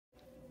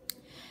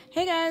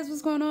Hey guys,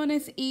 what's going on?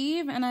 It's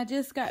Eve, and I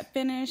just got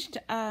finished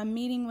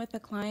meeting with a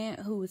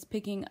client who was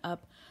picking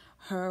up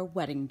her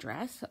wedding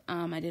dress.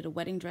 I did a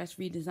wedding dress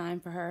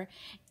redesign for her,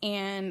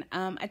 and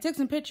I took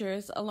some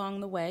pictures along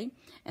the way,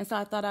 and so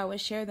I thought I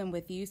would share them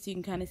with you so you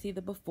can kind of see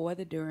the before,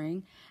 the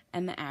during,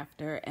 and the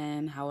after,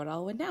 and how it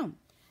all went down.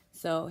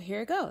 So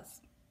here it goes.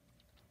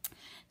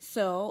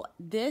 So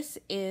this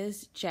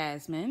is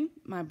Jasmine,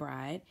 my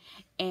bride,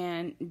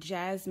 and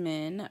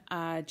Jasmine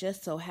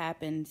just so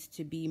happens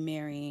to be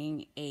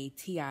marrying a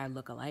T.I.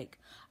 lookalike.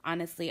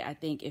 Honestly, I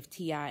think if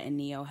T.I. and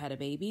Neo had a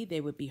baby,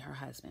 they would be her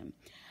husband.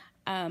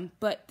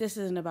 But this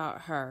isn't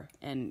about her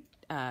and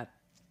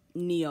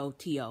Neo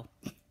T.O.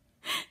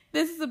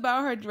 This is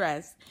about her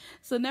dress.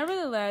 So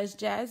nevertheless,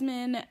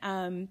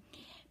 Jasmine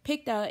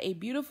picked out a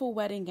beautiful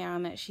wedding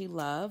gown that she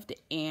loved,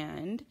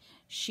 and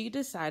she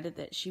decided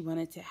that she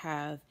wanted to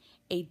have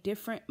a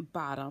different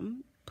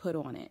bottom put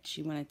on it.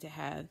 She wanted to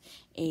have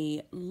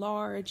a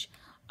large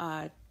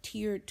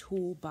tiered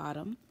tulle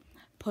bottom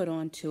put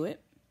onto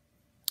it,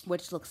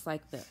 which looks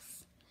like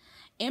this.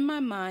 In my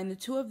mind, the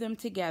two of them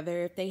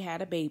together, if they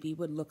had a baby,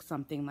 would look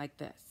something like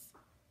this.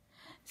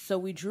 So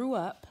we drew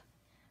up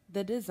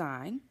the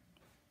design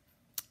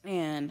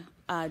and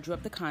drew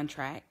up the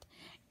contract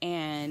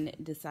and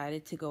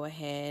decided to go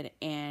ahead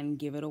and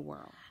give it a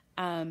whirl.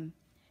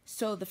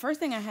 So the first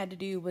thing I had to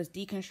do was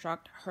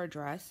deconstruct her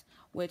dress,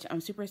 which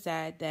I'm super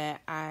sad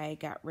that I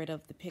got rid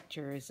of the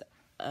pictures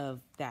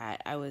of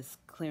that. I was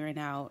clearing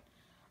out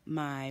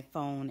my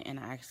phone and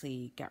I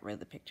actually got rid of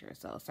the pictures,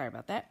 so sorry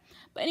about that.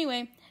 But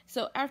anyway,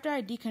 so after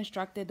I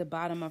deconstructed the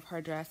bottom of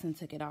her dress and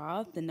took it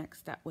off, the next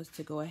step was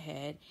to go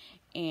ahead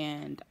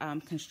and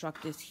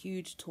construct this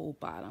huge tulle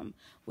bottom,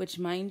 which,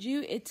 mind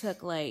you, it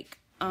took like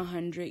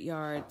 100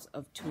 yards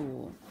of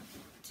tulle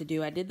to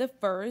do. I did the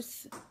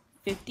first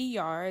 50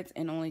 yards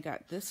and only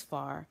got this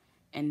far,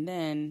 and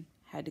then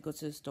had to go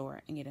to the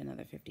store and get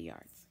another 50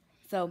 yards.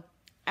 So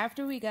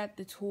after we got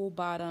the tulle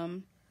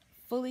bottom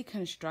fully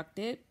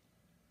constructed,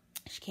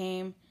 she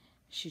came,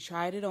 she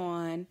tried it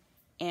on,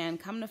 and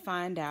come to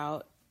find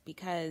out,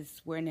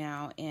 because we're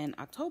now in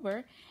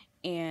October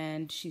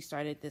and she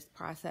started this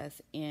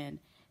process in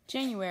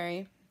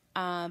January,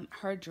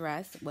 her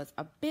dress was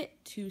a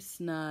bit too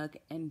snug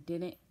and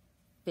didn't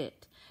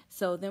fit.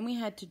 So then we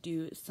had to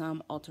do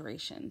some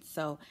alterations.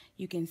 So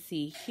you can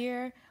see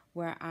here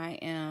where I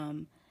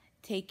am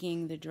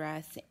taking the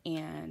dress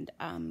and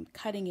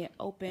cutting it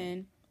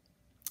open,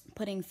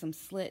 putting some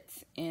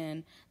slits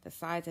in the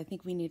sides. I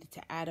think we needed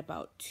to add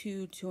about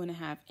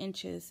 2.5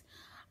 inches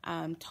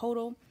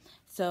total.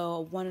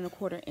 So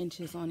 1.25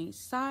 inches on each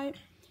side.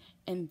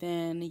 And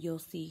then you'll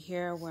see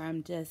here where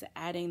I'm just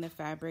adding the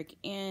fabric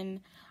in,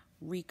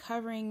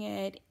 recovering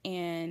it,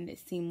 and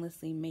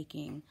seamlessly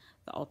making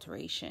the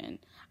alteration.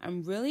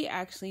 I'm really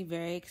actually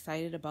very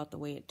excited about the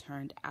way it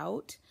turned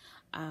out,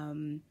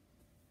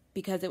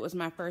 because it was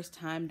my first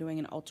time doing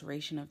an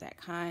alteration of that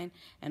kind,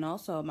 and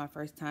also my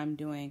first time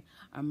doing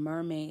a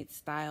mermaid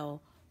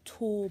style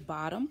tulle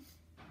bottom.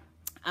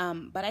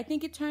 But I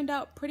think it turned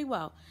out pretty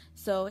well.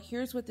 So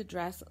here's what the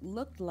dress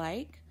looked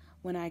like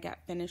when I got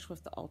finished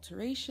with the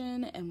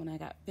alteration and when I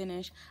got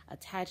finished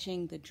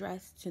attaching the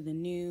dress to the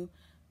new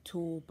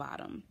tulle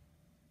bottom.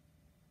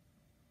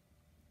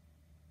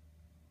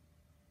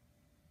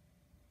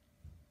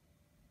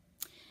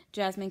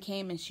 Jasmine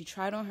came and she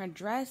tried on her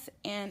dress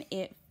and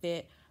it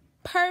fit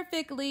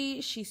perfectly.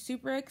 She's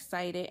super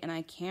excited and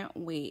I can't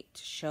wait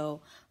to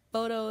show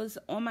photos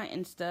on my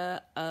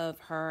Insta of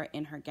her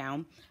in her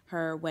gown.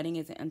 Her wedding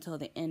isn't until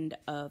the end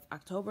of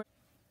October.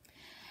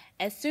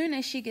 As soon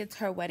as she gets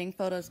her wedding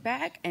photos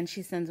back and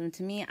she sends them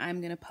to me,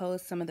 I'm going to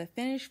post some of the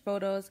finished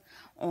photos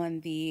on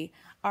the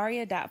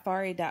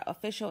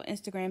aria.fari.official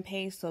Instagram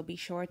page, so be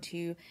sure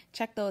to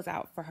check those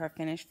out for her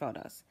finished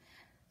photos.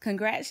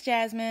 Congrats,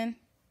 Jasmine.